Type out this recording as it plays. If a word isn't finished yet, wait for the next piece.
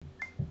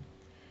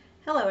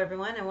Hello,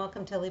 everyone, and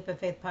welcome to Leap of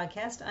Faith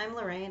podcast. I'm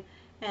Lorraine,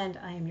 and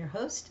I am your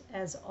host,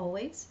 as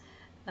always.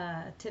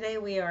 Today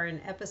we are in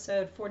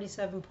episode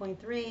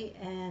 47.3,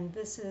 and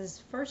this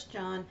is First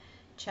John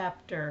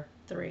chapter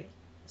 3.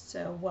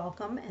 So,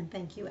 welcome, and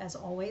thank you, as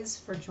always,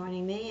 for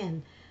joining me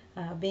and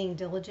being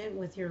diligent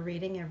with your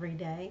reading every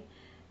day.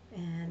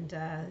 And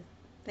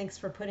thanks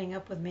for putting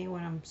up with me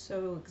when I'm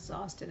so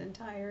exhausted and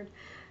tired,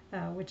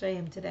 which I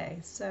am today.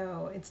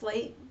 So, it's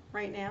late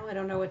right now. I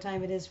don't know what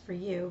time it is for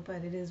you,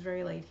 but it is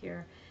very late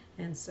here.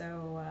 And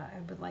so I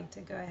would like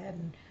to go ahead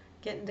and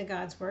get into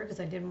God's Word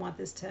because I didn't want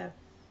this to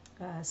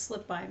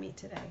slip by me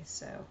today.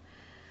 So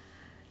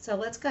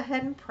let's go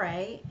ahead and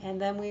pray,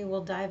 and then we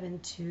will dive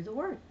into the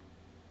Word.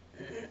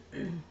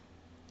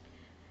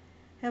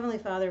 Heavenly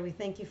Father, we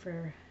thank you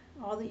for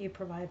all that you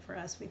provide for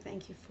us. We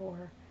thank you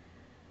for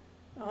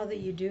all that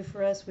you do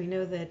for us. We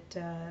know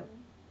that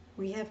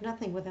we have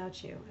nothing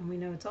without you, and we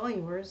know it's all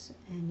yours,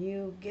 and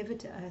you give it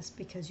to us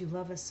because you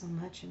love us so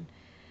much, and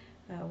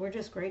we're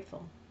just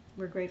grateful.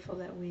 We're grateful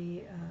that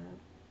we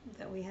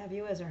have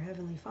you as our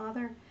Heavenly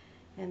Father,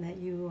 and that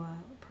you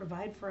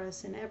provide for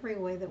us in every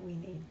way that we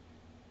need.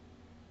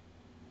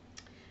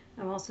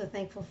 I'm also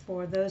thankful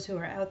for those who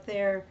are out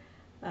there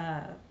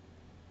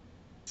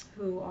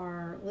who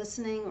are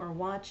listening or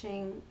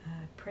watching.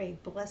 Pray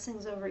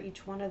blessings over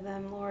each one of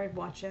them, Lord.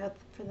 Watch out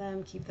for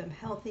them. Keep them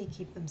healthy.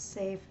 Keep them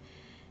safe.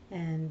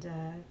 And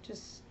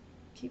just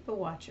keep a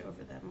watch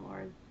over them,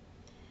 Lord.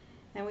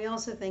 And we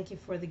also thank you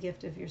for the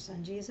gift of your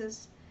Son,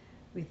 Jesus.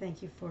 We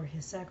thank you for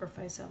his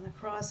sacrifice on the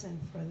cross and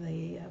for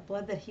the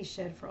blood that he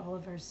shed for all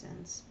of our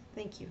sins.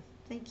 Thank you.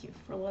 Thank you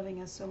for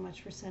loving us so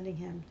much, for sending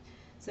him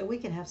so we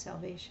can have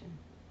salvation.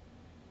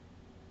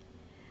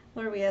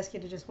 Lord, we ask you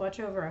to just watch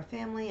over our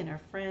family and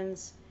our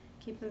friends.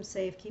 Keep them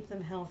safe, keep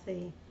them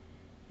healthy,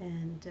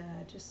 and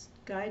just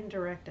guide and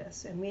direct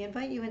us. And we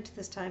invite you into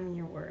this time in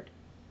your word.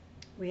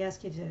 We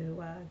ask you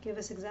to give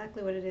us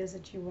exactly what it is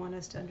that you want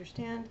us to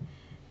understand,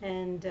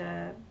 and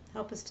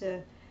help us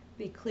to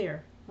be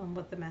clear on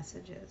what the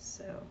message is.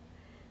 So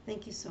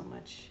thank you so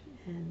much,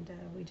 and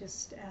we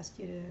just ask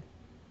you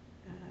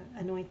to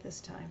anoint this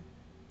time.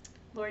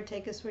 Lord,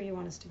 take us where you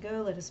want us to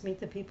go. Let us meet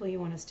the people you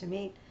want us to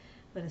meet.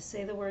 Let us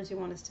say the words you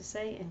want us to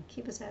say, and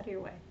keep us out of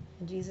your way.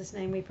 In Jesus'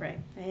 name we pray.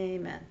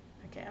 Amen.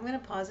 Okay, I'm going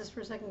to pause this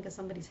for a second because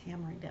somebody's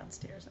hammering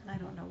downstairs, and I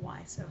don't know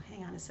why, so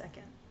hang on a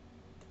second.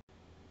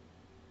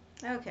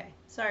 Okay,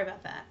 sorry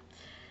about that.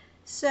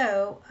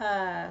 So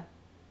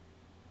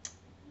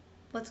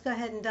let's go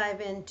ahead and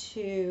dive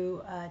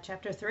into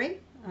chapter 3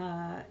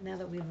 now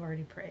that we've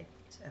already prayed.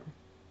 So,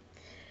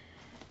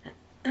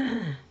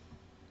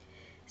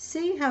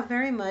 see how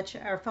very much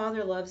our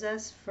Father loves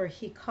us, for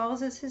he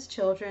calls us his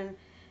children,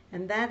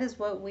 and that is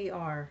what we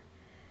are.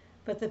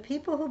 But the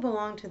people who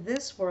belong to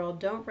this world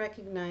don't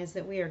recognize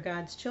that we are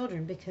God's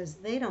children because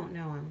they don't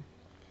know him.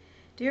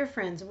 Dear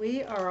friends,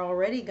 we are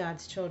already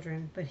God's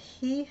children, but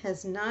he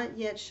has not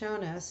yet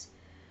shown us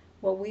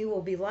what we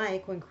will be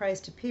like when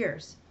Christ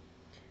appears.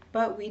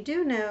 But we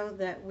do know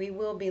that we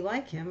will be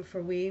like him,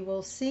 for we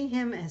will see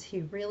him as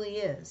he really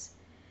is.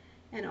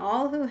 And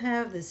all who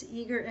have this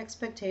eager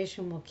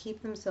expectation will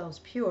keep themselves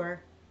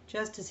pure,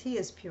 just as he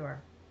is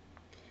pure.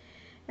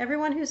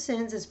 Everyone who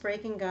sins is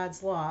breaking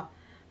God's law,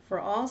 for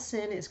all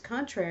sin is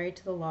contrary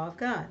to the law of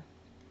God.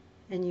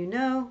 And you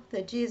know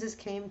that Jesus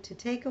came to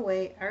take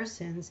away our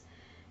sins,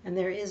 and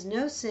there is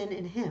no sin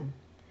in him.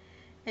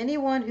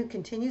 Anyone who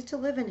continues to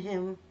live in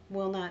him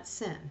will not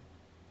sin.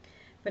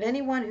 But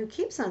anyone who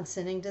keeps on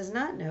sinning does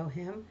not know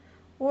him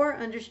or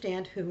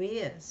understand who he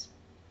is.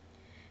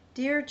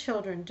 Dear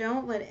children,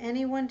 don't let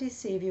anyone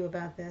deceive you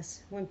about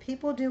this. When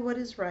people do what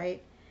is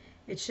right,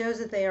 it shows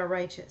that they are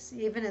righteous,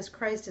 even as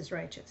Christ is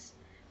righteous.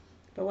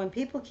 But when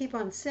people keep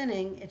on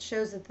sinning, it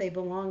shows that they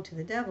belong to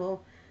the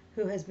devil,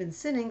 who has been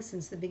sinning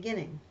since the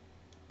beginning.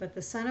 But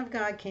the Son of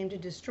God came to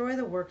destroy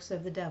the works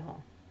of the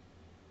devil.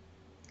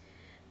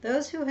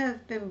 Those who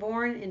have been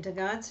born into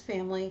God's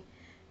family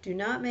do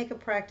not make a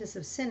practice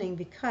of sinning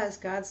because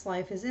God's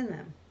life is in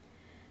them.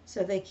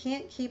 So they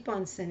can't keep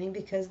on sinning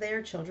because they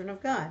are children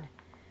of God.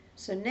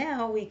 So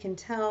now we can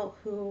tell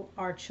who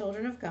are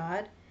children of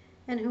God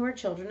and who are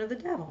children of the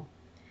devil.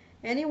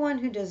 Anyone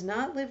who does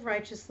not live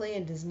righteously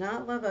and does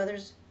not love other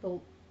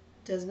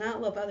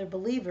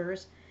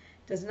believers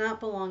does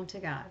not belong to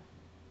God.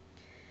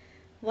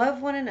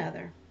 Love one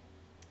another.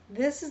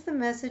 This is the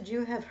message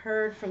you have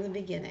heard from the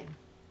beginning.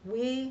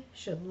 We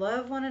should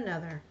love one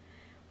another.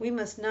 We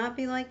must not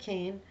be like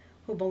Cain,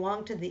 who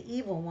belonged to the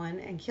evil one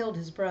and killed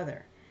his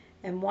brother.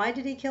 And why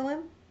did he kill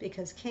him?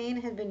 Because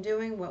Cain had been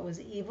doing what was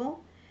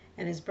evil,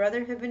 and his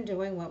brother had been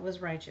doing what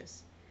was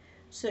righteous.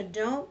 So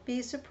don't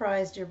be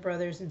surprised, dear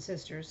brothers and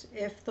sisters,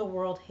 if the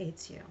world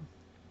hates you.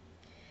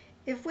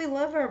 If we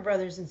love our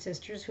brothers and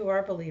sisters who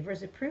are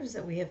believers, it proves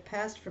that we have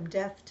passed from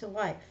death to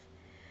life.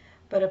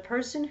 But a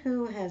person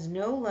who has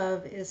no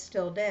love is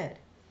still dead.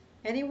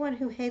 Anyone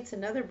who hates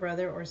another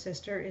brother or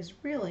sister is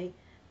really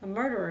a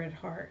murderer at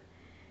heart,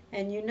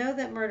 and you know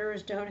that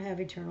murderers don't have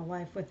eternal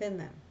life within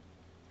them.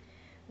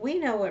 We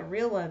know what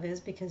real love is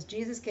because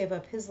Jesus gave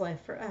up his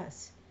life for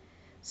us.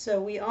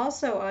 So we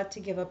also ought to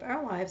give up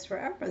our lives for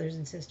our brothers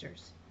and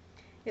sisters.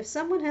 If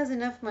someone has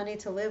enough money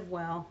to live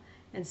well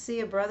and see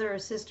a brother or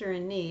sister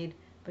in need,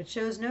 but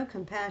shows no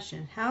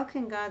compassion, how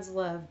can God's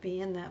love be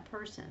in that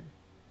person?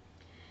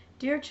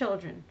 Dear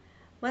children,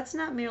 let's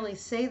not merely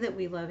say that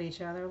we love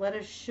each other, let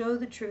us show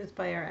the truth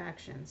by our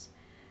actions.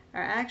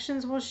 Our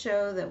actions will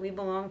show that we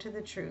belong to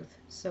the truth,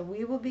 so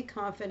we will be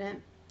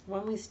confident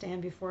when we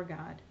stand before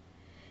God.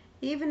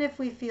 Even if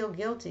we feel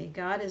guilty,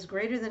 God is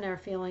greater than our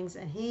feelings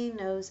and He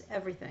knows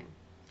everything.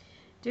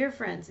 Dear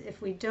friends,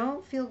 if we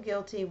don't feel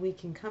guilty, we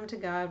can come to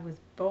God with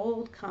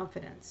bold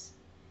confidence.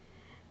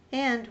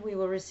 And we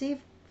will receive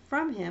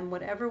from Him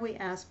whatever we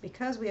ask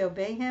because we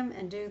obey Him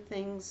and do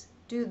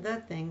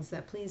the things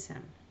that please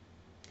Him.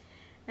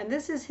 And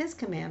this is His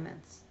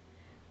commandments.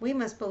 We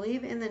must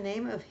believe in the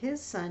name of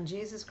His Son,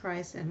 Jesus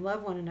Christ, and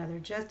love one another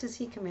just as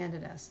He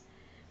commanded us.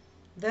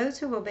 Those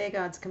who obey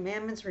God's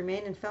commandments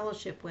remain in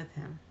fellowship with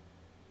Him,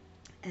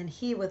 and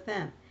He with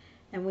them.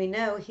 And we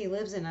know He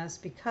lives in us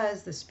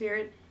because the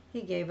Spirit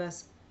He gave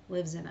us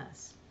lives in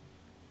us.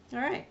 All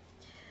right.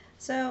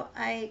 So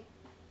I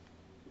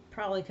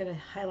probably could have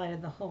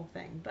highlighted the whole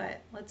thing, but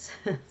let's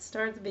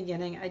start at the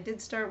beginning. I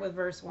did start with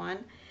verse 1.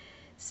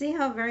 See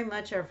how very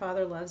much our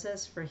Father loves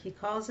us, for He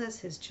calls us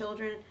His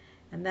children,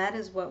 and that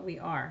is what we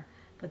are.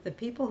 But the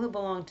people who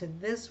belong to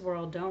this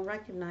world don't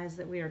recognize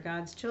that we are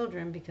God's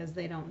children because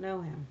they don't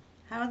know Him.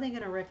 How are they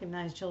going to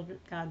recognize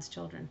God's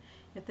children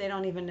if they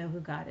don't even know who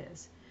God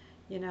is?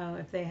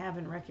 If they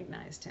haven't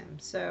recognized Him.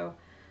 So,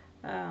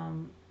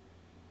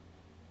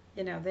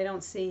 they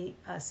don't see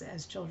us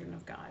as children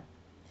of God.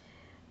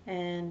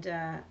 And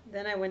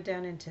then I went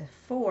down into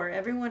 4.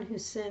 Everyone who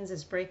sins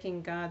is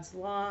breaking God's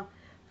law,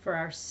 for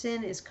our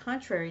sin is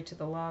contrary to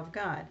the law of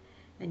God.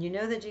 And you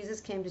know that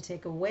Jesus came to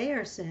take away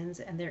our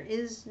sins, and there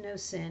is no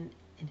sin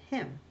in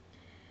Him.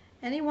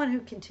 Anyone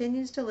who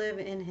continues to live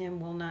in Him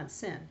will not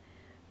sin.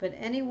 But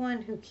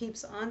anyone who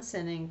keeps on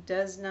sinning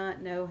does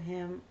not know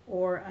Him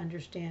or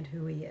understand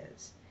who He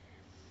is.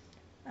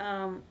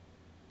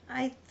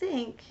 I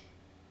think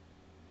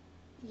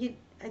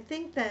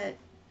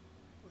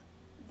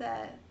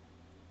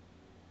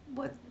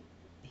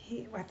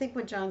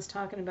what John's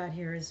talking about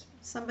here is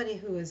somebody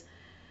who is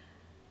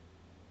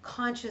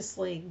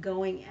consciously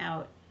going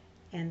out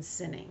and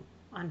sinning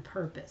on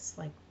purpose,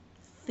 like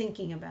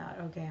thinking about,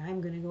 okay,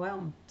 I'm going to go out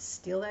and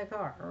steal that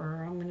car,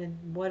 or I'm going to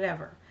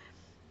whatever.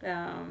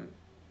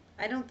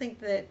 I don't think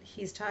that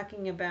he's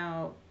talking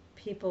about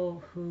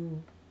people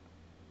who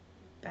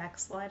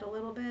backslide a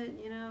little bit,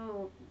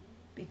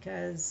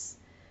 because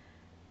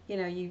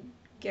you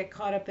get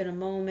caught up in a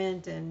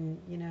moment and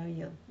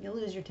you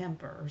lose your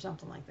temper or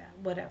something like that,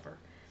 whatever.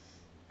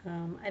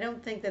 I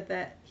don't think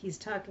that he's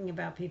talking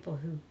about people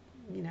who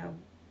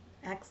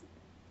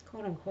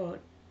quote unquote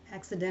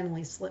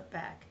accidentally slip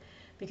back,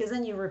 because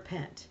then you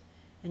repent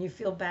and you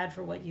feel bad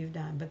for what you've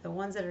done. But the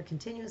ones that are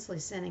continuously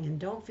sinning and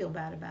don't feel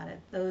bad about it,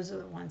 those are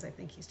the ones I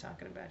think he's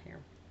talking about here.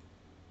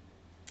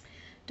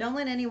 Don't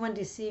let anyone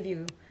deceive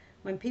you.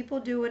 When people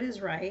do what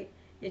is right,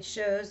 it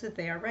shows that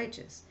they are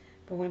righteous.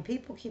 But when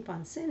people keep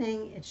on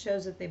sinning, it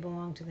shows that they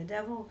belong to the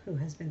devil, who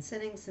has been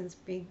sinning since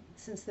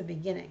the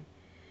beginning.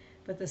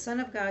 But the Son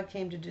of God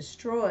came to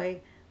destroy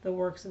the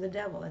works of the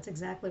devil. That's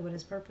exactly what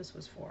his purpose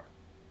was for.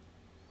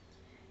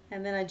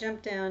 And then I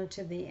jump down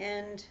to the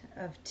end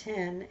of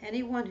 10.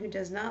 Anyone who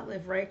does not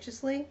live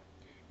righteously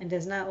and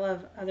does not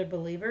love other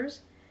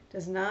believers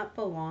does not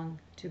belong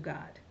to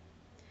God.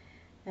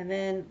 And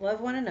then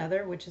love one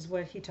another, which is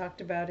what he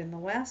talked about in the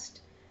last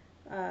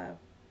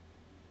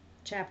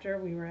chapter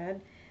we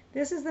read.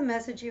 This is the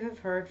message you have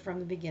heard from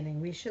the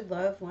beginning. We should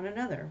love one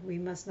another. We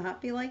must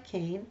not be like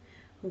Cain,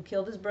 who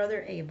killed his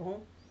brother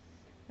Abel.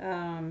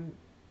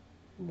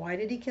 Why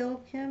did he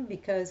kill him?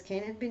 Because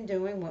Cain had been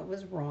doing what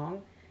was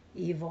wrong,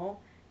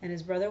 evil, and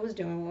his brother was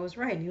doing what was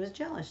right. And he was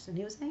jealous and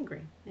he was angry,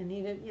 and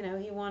he did,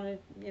 he wanted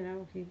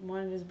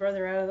his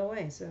brother out of the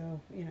way. So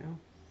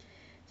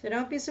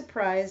don't be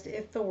surprised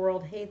if the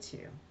world hates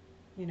you,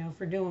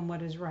 for doing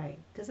what is right,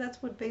 because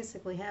that's what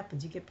basically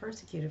happens. You get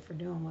persecuted for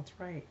doing what's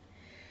right.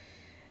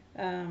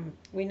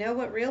 We know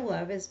what real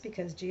love is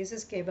because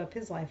Jesus gave up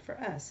his life for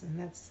us, and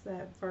that's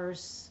that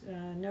verse,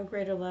 no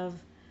greater love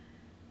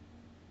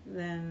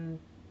than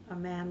a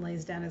man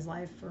lays down his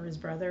life for his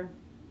brother.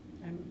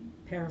 I'm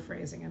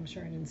paraphrasing. I'm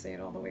sure I didn't say it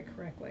all the way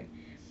correctly.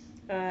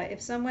 If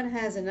someone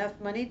has enough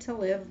money to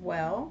live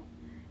well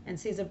and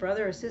sees a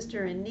brother or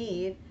sister in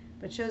need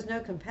but shows no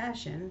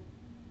compassion,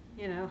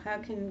 how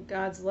can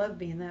God's love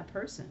be in that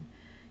person?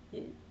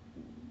 You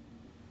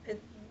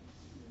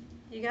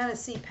got to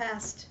see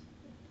past,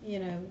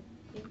 you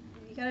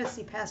got to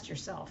see past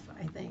yourself,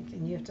 I think,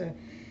 and you have to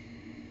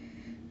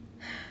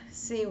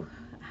see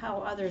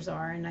how others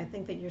are, and I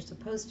think that you're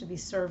supposed to be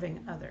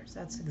serving others.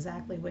 That's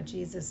exactly what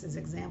Jesus'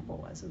 example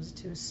was. It was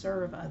to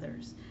serve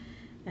others.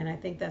 And I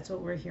think that's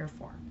what we're here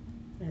for,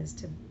 is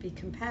to be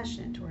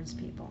compassionate towards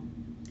people.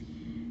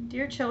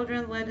 Dear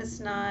children, let's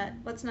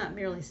not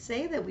merely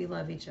say that we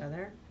love each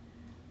other.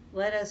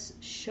 Let us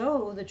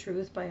show the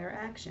truth by our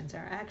actions.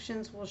 Our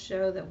actions will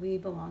show that we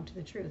belong to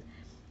the truth.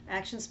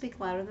 Actions speak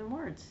louder than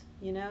words.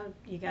 You know,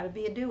 you got to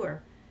be a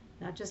doer,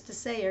 not just a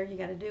sayer. You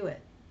got to do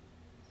it.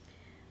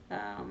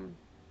 Um,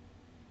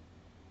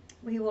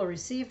 we will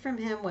receive from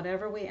him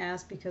whatever we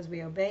ask because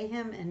we obey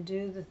him and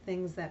do the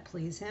things that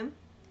please him.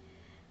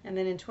 And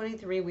then in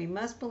 23, we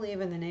must believe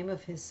in the name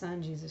of his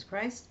Son, Jesus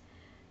Christ,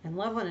 and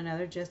love one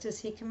another just as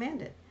he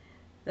commanded.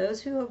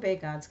 Those who obey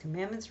God's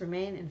commandments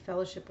remain in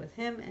fellowship with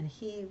him and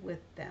he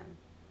with them,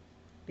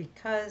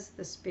 because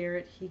the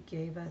Spirit he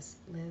gave us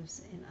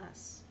lives in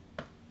us.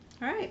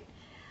 All right.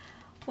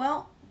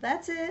 Well,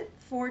 that's it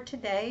for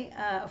today.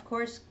 Of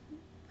course,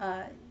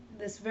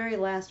 this very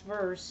last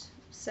verse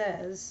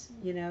says,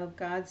 you know,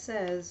 God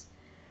says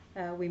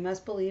we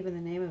must believe in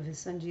the name of his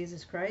Son,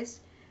 Jesus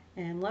Christ,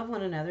 and love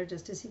one another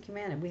just as he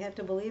commanded. We have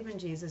to believe in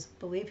Jesus,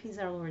 believe he's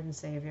our Lord and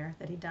Savior,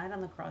 that he died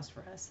on the cross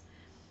for us.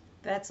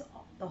 That's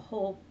the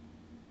whole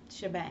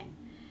shebang.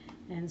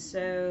 And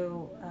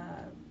so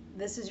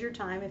this is your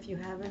time. If you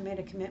haven't made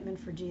a commitment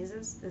for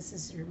Jesus, this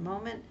is your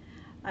moment.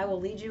 I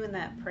will lead you in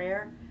that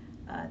prayer.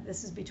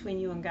 This is between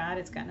you and God.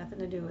 It's got nothing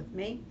to do with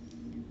me.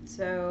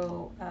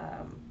 So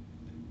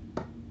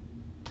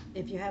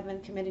if you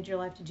haven't committed your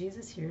life to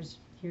Jesus, here's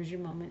your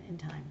moment in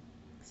time.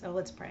 So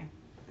let's pray.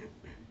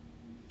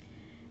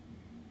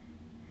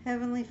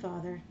 Heavenly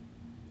Father,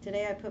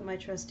 today I put my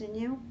trust in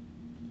you.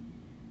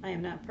 I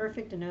am not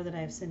perfect and know that I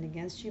have sinned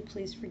against you.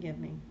 Please forgive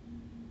me.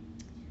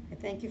 I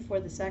thank you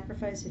for the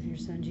sacrifice of your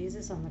Son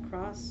Jesus on the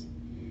cross.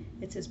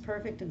 It's his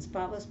perfect and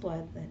spotless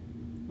blood that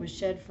was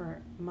shed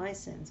for my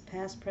sins,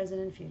 past, present,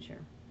 and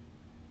future.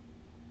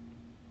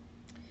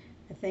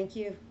 I thank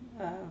you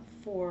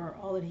for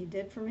all that he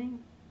did for me.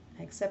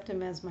 I accept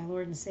him as my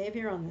Lord and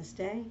Savior on this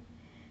day. I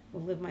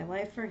will live my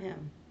life for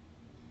him.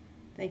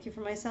 Thank you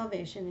for my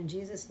salvation. In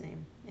Jesus'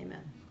 name,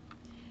 amen.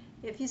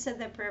 If you said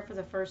that prayer for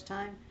the first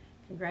time,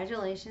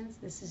 congratulations.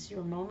 This is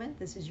your moment.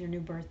 This is your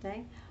new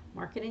birthday.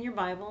 Mark it in your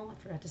Bible.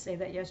 I forgot to say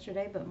that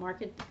yesterday, but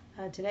mark it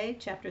today,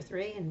 chapter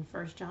 3 in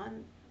 1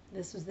 John.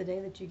 This was the day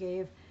that you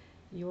gave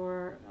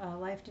your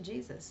life to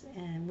Jesus.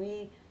 And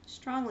we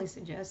strongly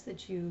suggest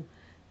that you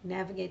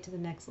navigate to the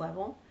next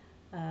level.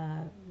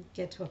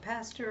 Get to a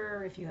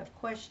pastor if you have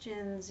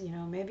questions. You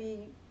know,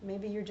 maybe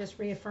you're just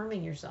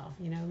reaffirming yourself.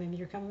 You know, maybe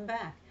you're coming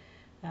back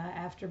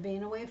after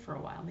being away for a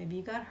while. Maybe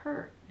you got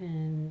hurt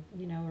and,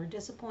 you know, are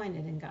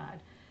disappointed in God.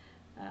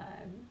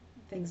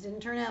 Things didn't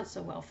turn out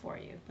so well for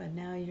you, but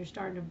now you're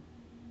starting to,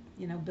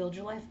 you know, build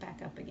your life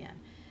back up again.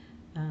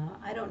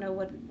 I don't know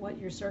what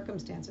your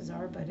circumstances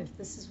are, but if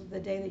this is the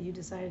day that you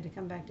decided to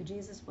come back to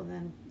Jesus, well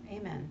then,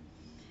 amen.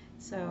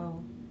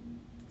 So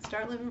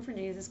start living for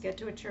Jesus. Get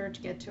to a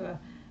church, get to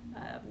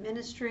a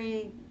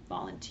ministry,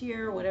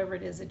 volunteer, whatever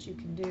it is that you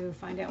can do.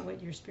 Find out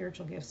what your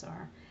spiritual gifts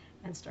are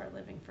and start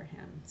living for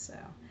him. So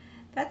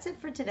that's it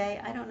for today.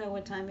 I don't know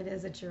what time it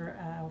is that you're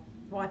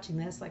watching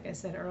this, like I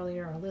said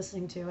earlier, or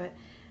listening to it.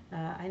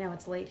 I know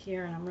it's late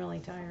here and I'm really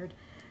tired.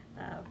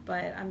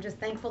 But I'm just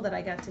thankful that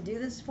I got to do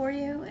this for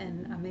you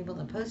and I'm able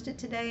to post it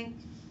today.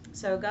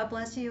 So God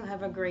bless you.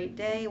 Have a great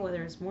day,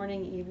 whether it's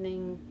morning,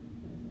 evening,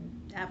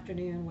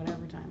 afternoon,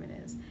 whatever time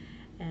it is.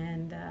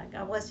 And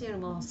God bless you,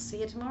 and we'll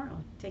see you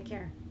tomorrow. Take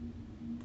care.